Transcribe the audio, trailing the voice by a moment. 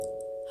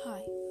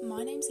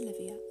My name's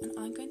Olivia and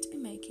I'm going to be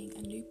making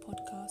a new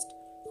podcast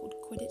called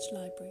Quidditch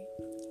Library.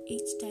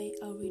 Each day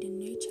I'll read a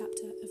new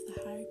chapter of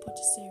the Harry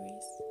Potter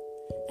series.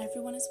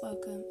 Everyone is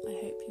welcome, I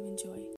hope you enjoy.